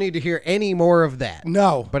 And we don't need to hear any more of that.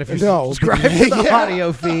 No. But if you No. subscribe to the Yeah.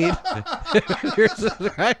 audio feed, if you're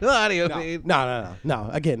subscribed to the audio feed. No.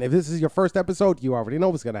 Again, if this is your first episode, you already know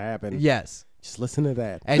what's gonna happen. Yes. Just listen to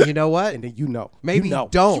that. And you know what? And then you know. Maybe you know.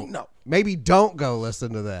 don't. You know. Maybe don't go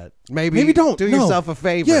listen to that. Maybe don't. do No. yourself a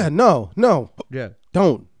favor. Yeah, no. Yeah.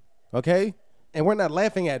 Don't. Okay? And we're not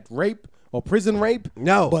laughing at rape or prison rape.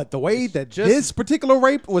 No. But the way that just- this particular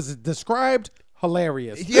rape was described,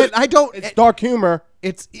 hilarious. Yeah, I don't. It's dark humor.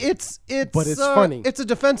 It's But it's funny. It's a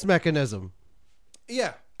defense mechanism.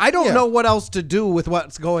 Yeah. I don't Yeah. know what else to do with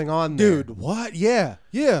what's going on there. Dude, what? Yeah.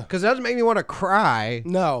 Yeah. Because it doesn't make me want to cry.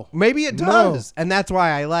 No. Maybe it No. does. And that's why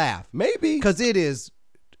I laugh. Maybe. Because it is.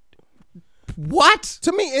 What?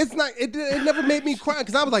 To me, it's not. It never made me cry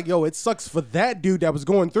because I was like, "Yo, it sucks for that dude that was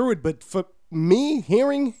going through it." But for me,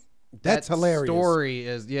 hearing that's That hilarious. Story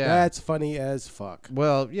is, yeah. That's funny as fuck.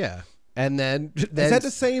 Well, yeah. And then. Is that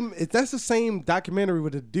the same? That's the same documentary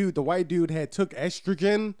with the white dude had took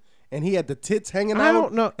estrogen and he had the tits hanging out. I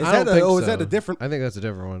don't know. Is I that don't think is so. that a different? I think that's a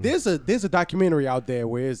different one. There's a documentary out there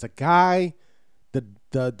where it's a guy,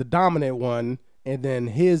 the dominant one, and then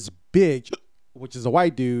his bitch, which is a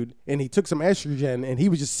white dude, and he took some estrogen and he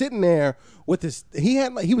was just sitting there with his.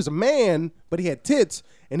 He was a man, but he had tits,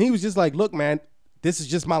 and he was just like, "Look, man, this is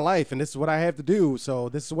just my life, and this is what I have to do. So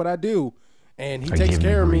this is what I do." And he I takes give him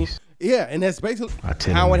care of me. grease. Yeah, and that's basically I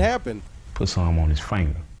tell how him it to happened. Put some on his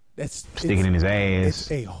finger. Stick it in his ass.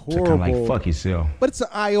 It's a So horrible. kind of like fuck yourself. But it's an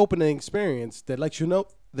eye-opening experience that lets you know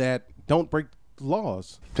that don't break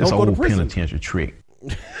laws. That's don't an go to old prison. penitentiary trick.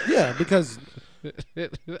 Yeah, because I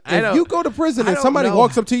if don't- you go to prison I and don't somebody know.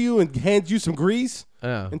 walks up to you and hands you some grease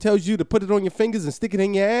Oh. and tells you to put it on your fingers and stick it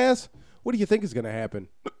in your ass, what do you think is going to happen?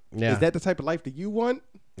 Yeah. Is that the type of life that you want?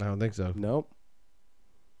 I don't think so. No.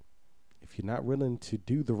 If you're not willing to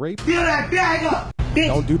do the rape, Feel that bag up, bitch.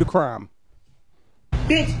 don't do the crime.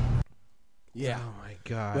 Bitch. Yeah. Oh my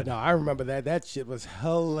god. But no, I remember that. That shit was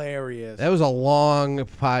hilarious. That was a long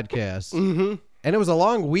podcast. Mm-hmm. And it was a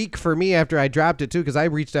long week for me after I dropped it too, because I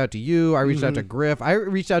reached out to you, I reached out to Griff, I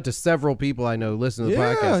reached out to several people I know listen to the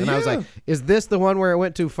podcast, and I was like, "Is this the one where it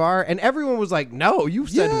went too far?" And everyone was like, "No, you've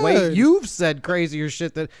said you've said crazier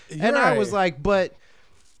shit that." And I was like, "But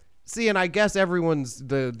see," and I guess everyone's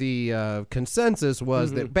the consensus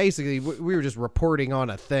was that basically we were just reporting on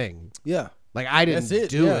a thing. Yeah. Like I didn't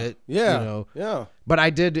do it. Yeah. You know? Yeah. But I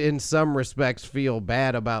did, in some respects, feel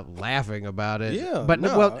bad about laughing about it. Yeah, but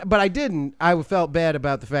no. but I didn't. I felt bad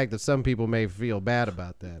about the fact that some people may feel bad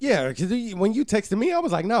about that. Yeah, because when you texted me, I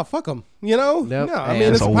was like, "No, fuck them." You know, Nope. no. I Yeah,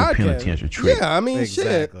 mean, it's a old podcast. penitentiary trick. Yeah, I mean,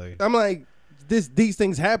 Exactly. shit. I'm like, these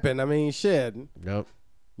things happen. I mean, shit. Nope.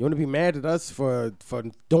 You want to be mad at us for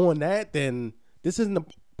doing that? Then this isn't a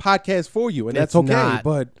podcast for you, and that's It's okay. not,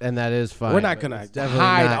 but and that is fine. we're not but gonna it's definitely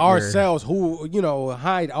hide not ourselves.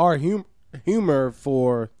 Hide our humor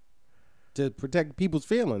to protect people's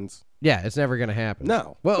feelings. Yeah, it's never gonna happen.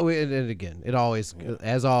 No. Well, and again, it always,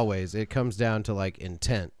 as always, it comes down to like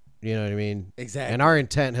intent. You know what I mean? Exactly. And our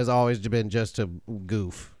intent has always been just to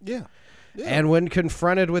goof. Yeah. And when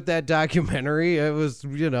confronted with that documentary, it was,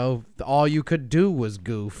 all you could do was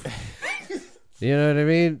goof. You know what I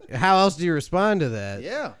mean? How else do you respond to that?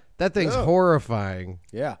 Yeah. That thing's Yeah. horrifying.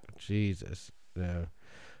 Yeah. Jesus. Yeah.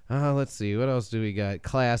 Let's see. What else do we got?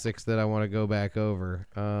 Classics that I want to go back over.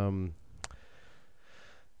 Oh,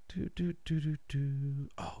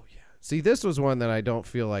 yeah. See, this was one that I don't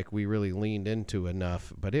feel like we really leaned into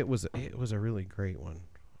enough, but it was a really great one.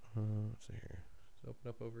 Let's see here. Let's open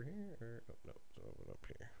up over here. No, let's open up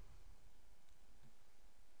here.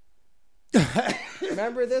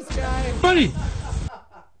 Remember this guy? Buddy!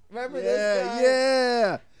 Remember this guy?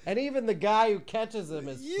 Yeah. And even the guy who catches him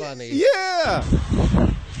is funny. Yeah.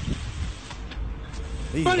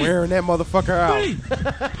 He's wearing that motherfucker out. Buddy!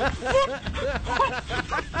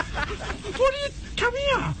 What are you... Come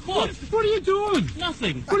here! What are you doing?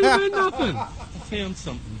 Nothing. What do you mean nothing? I found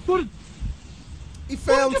something. What? He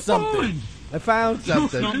found something. Find? I found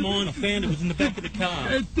something. It's not mine. I found it. It was in the back of the car.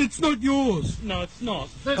 It's not yours. No, it's not.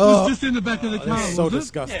 That was just in the back of the car. That's so was it?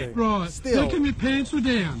 disgusting. Yeah. Right. Still. How come your pants were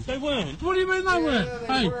down? They weren't. What do you mean they weren't?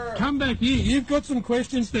 Hey, come back here. You've got some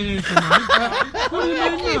questions to answer, mate. What do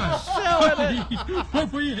you mean,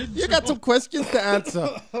 mate? You got some questions to answer.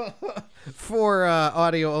 For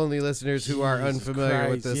audio-only listeners who are Jesus unfamiliar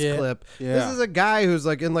with Christ, this clip, yeah. this is a guy who's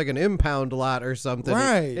like in like an impound lot or something.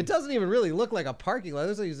 Right. It doesn't even really look like a parking lot. It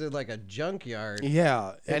looks like he's in like a junkyard.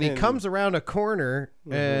 Yeah. And he comes around a corner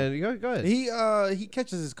and go ahead. He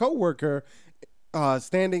catches his coworker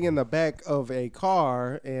standing in the back of a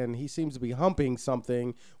car, and he seems to be humping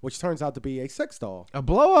something, which turns out to be a sex doll. A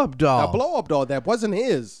blow-up doll. A blow-up doll that wasn't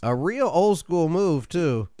his. A real old-school move,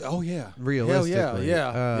 too. Oh, yeah. Realistically.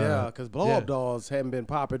 Yeah, because blow-up dolls haven't been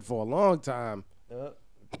popping for a long time.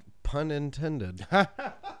 Pun intended. All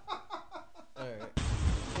right.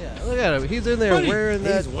 Yeah, look at him. He's in there wearing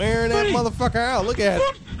that. He's wearing that motherfucker out. Look at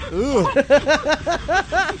it. Ooh.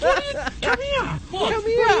 Come here. What are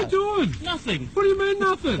you doing? Nothing. What do you mean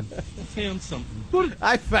nothing? I found something.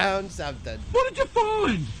 I found something. What did you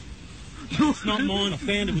find? It's not mine. I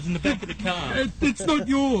found it. It was in the back of the car. It's not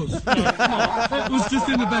yours. No, it's not. It was just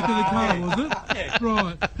in the back of the car, was it? Yeah.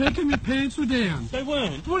 Right. How come your pants were down? They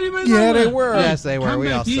weren't. What do you mean they were? Yes, they were. Come We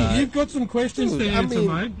back all here. saw it. You've got some questions to answer,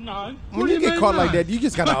 mate. No. When you get caught like that, you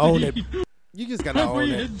just gotta own it. You just gotta own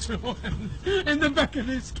it. In the back of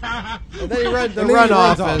this car. And then he runs the And then he runs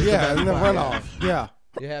runoff. off. Yeah, and the runoff. Yeah.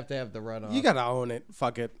 You have to have the runoff. You gotta own it.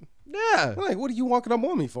 Fuck it. Yeah. Like, what are you walking up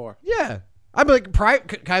on me for? Yeah. I'm like, can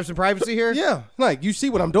I have some privacy here? Yeah. Like, you see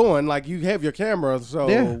what I'm doing. Like, you have your camera.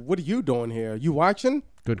 So, what are you doing here? You watching?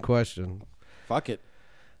 Good question. Fuck it.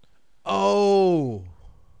 Oh.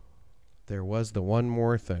 There was the one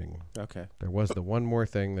more thing. Okay. There was the one more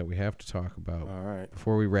thing that we have to talk about. All right.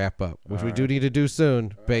 Before we wrap up, which we do need to do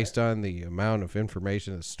soon based on the amount of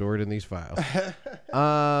information that's stored in these files.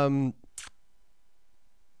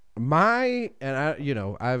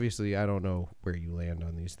 Obviously I don't know where you land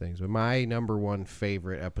on these things, but my number one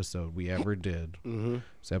favorite episode we ever did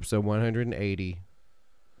was episode 180.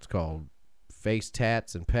 It's called Face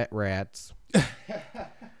Tats and Pet Rats.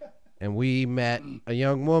 And we met a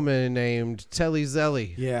young woman named Telly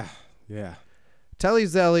Zelly. Yeah. Yeah. Telly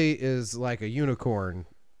Zelly is like a unicorn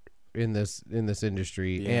in this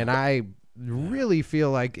industry, and I really feel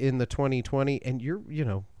like in the 2020, and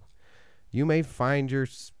you may find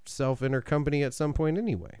yourself in her company at some point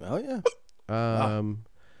anyway. Oh yeah.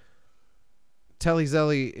 Telly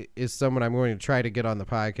Zelly is someone I'm going to try to get on the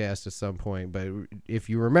podcast at some point, but if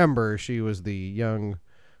you remember, she was the young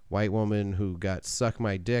white woman who got "Suck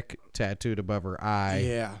My Dick" tattooed above her eye.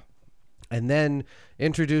 Yeah. And then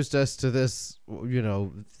introduced us to this,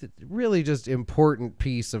 really just important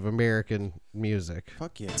piece of American music.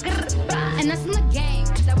 Fuck yeah. And that's in the game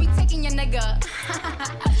that we taking your nigga.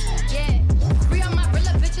 Yeah. Free on my real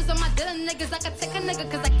bitches on my dealer niggas. I can take a nigga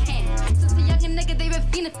cause I can. Since a youngin' nigga, they been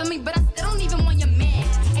fiending for me, but I still don't even want your man.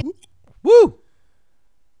 Woo!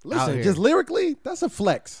 Listen, just lyrically, that's a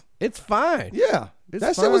flex. It's fine. Yeah. It's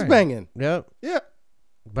that shit was fine. banging. Yep. Yeah.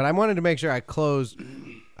 But I wanted to make sure I closed.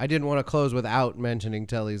 I didn't want to close without mentioning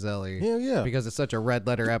Telly Zelly. Hell yeah. Because it's such a red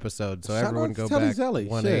letter episode, so Shout everyone out go to Telly back Zelly.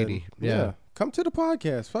 180. Shit. Yeah. Come to the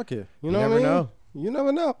podcast. Fuck it. You know never what I mean? know. You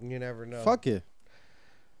never know. You never know. Fuck it.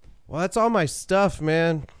 Well, that's all my stuff,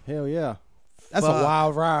 man. Hell yeah. That's Fuck. a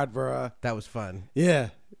wild ride, bruh. That was fun. Yeah.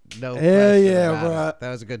 No Hell question yeah, about bruh. it. That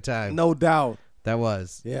was a good time. No doubt. That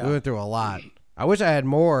was. Yeah. We went through a lot. I wish I had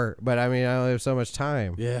more, but I mean, I only have so much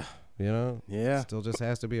time. Yeah. Yeah. Still just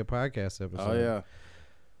has to be a podcast episode. Oh, yeah.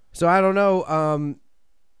 So I don't know.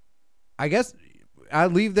 I guess I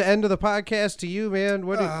leave the end of the podcast to you, man.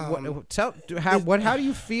 How do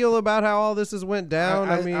you feel about how all this has went down?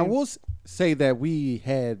 I mean, I will say that we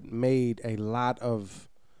had made a lot of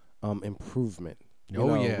improvement.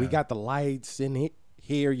 Yeah. We got the lights in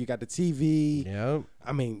here. You got the TV. Yeah.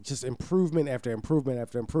 I mean, just improvement after improvement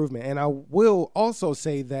after improvement. And I will also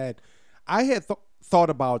say that I had thought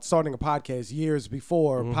about starting a podcast years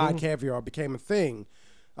before Pod Caviar became a thing.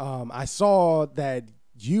 I saw that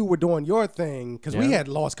you were doing your thing because we had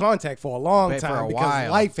lost contact for a long time because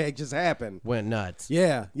life had just happened. Went nuts.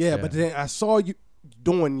 Yeah. But then I saw you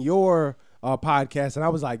doing your podcast, and I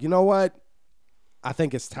was like, you know what? I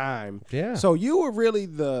think it's time. Yeah. So you were really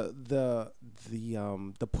the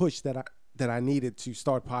push that I needed to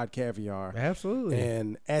start Pod Caviar. Absolutely.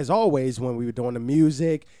 And as always, when we were doing the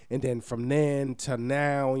music, and then from then to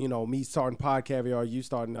now, me starting Pod Caviar, you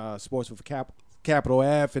starting Sports with Capital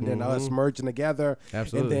F, and then us merging together.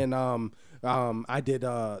 Absolutely. And then I did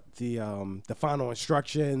the final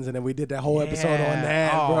instructions, and then we did that whole episode on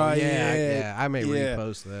that, bro. Yeah. I may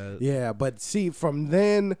repost that. Yeah, but see, from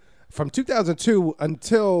 2002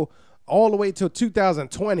 until all the way till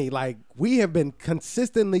 2020, like, we have been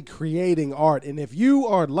consistently creating art. And if you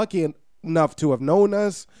are lucky enough to have known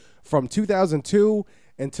us from 2002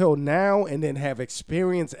 until now, and then have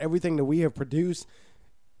experienced everything that we have produced,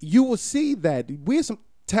 you will see that we're some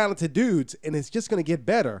talented dudes, and it's just going to get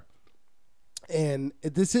better. And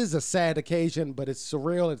this is a sad occasion, but it's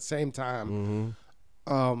surreal at the same time.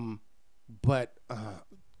 But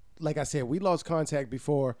like I said, we lost contact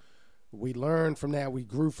before. We learned from that. We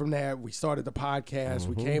grew from that. We started the podcast.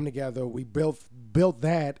 We came together. We built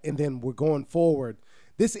that, and then we're going forward.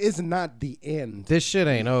 This is not the end. This shit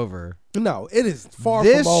ain't over. No, it is far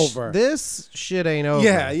from over. This shit ain't over.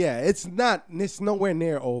 Yeah. It's not. It's nowhere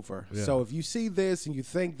near over. Yeah. So if you see this and you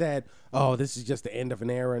think that, oh, this is just the end of an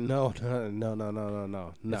era, no.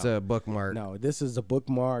 It's a bookmark. No, this is a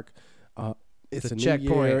bookmark. It's a new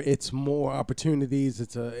checkpoint. year. It's more opportunities.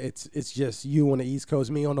 It's just you on the East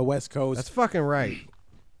Coast, me on the West Coast. That's fucking right.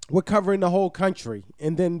 We're covering the whole country,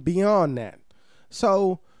 and then beyond that.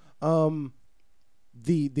 So,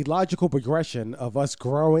 the logical progression of us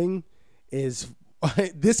growing is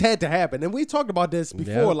this had to happen. And we talked about this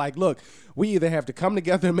before. Yeah. Like, look, we either have to come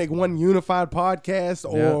together and make one unified podcast,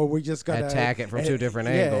 or we just got to attack it from two different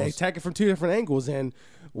angles. Yeah, attack it from two different angles. And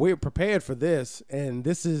we're prepared for this. And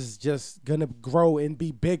this is just going to grow and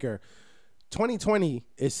be bigger. 2020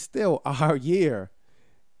 is still our year.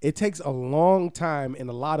 It takes a long time and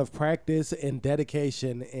a lot of practice and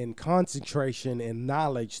dedication and concentration and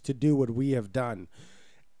knowledge to do what we have done.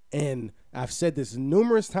 And I've said this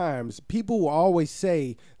numerous times. People will always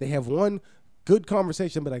say they have one good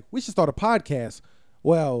conversation, but like, we should start a podcast.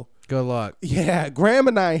 Well, good luck. Yeah, Graham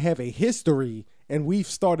and I have a history, and we've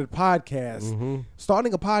started podcasts.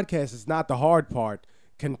 Starting a podcast is not the hard part.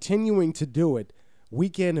 Continuing to do it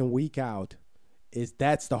week in and week out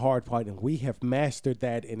that's the hard part, and we have mastered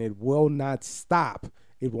that, and it will not stop.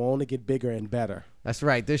 It will only get bigger and better. That's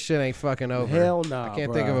right. This shit ain't fucking over. Hell no. I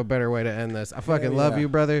can't think of a better way to end this. I fucking Hell love yeah. you,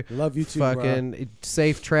 brother. Love you too, fucking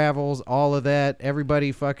safe travels, all of that.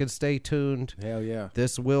 Everybody fucking stay tuned. Hell yeah.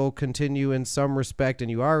 This will continue in some respect,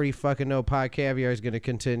 and you already fucking know Pod Caviar is going to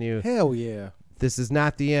continue. Hell yeah. This is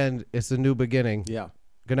not the end. It's a new beginning. Yeah.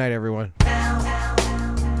 Good night, everyone.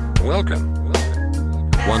 Welcome.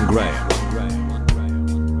 1 gram.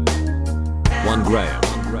 1 gram.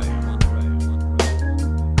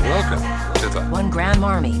 Welcome to the 1 Gram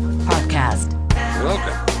Army Podcast.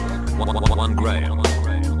 Welcome. 1 gram.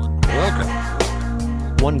 Welcome.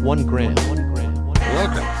 1 gram.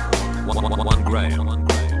 Welcome. 1 gram.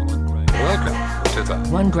 Welcome to the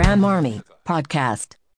 1 Gram Army Podcast.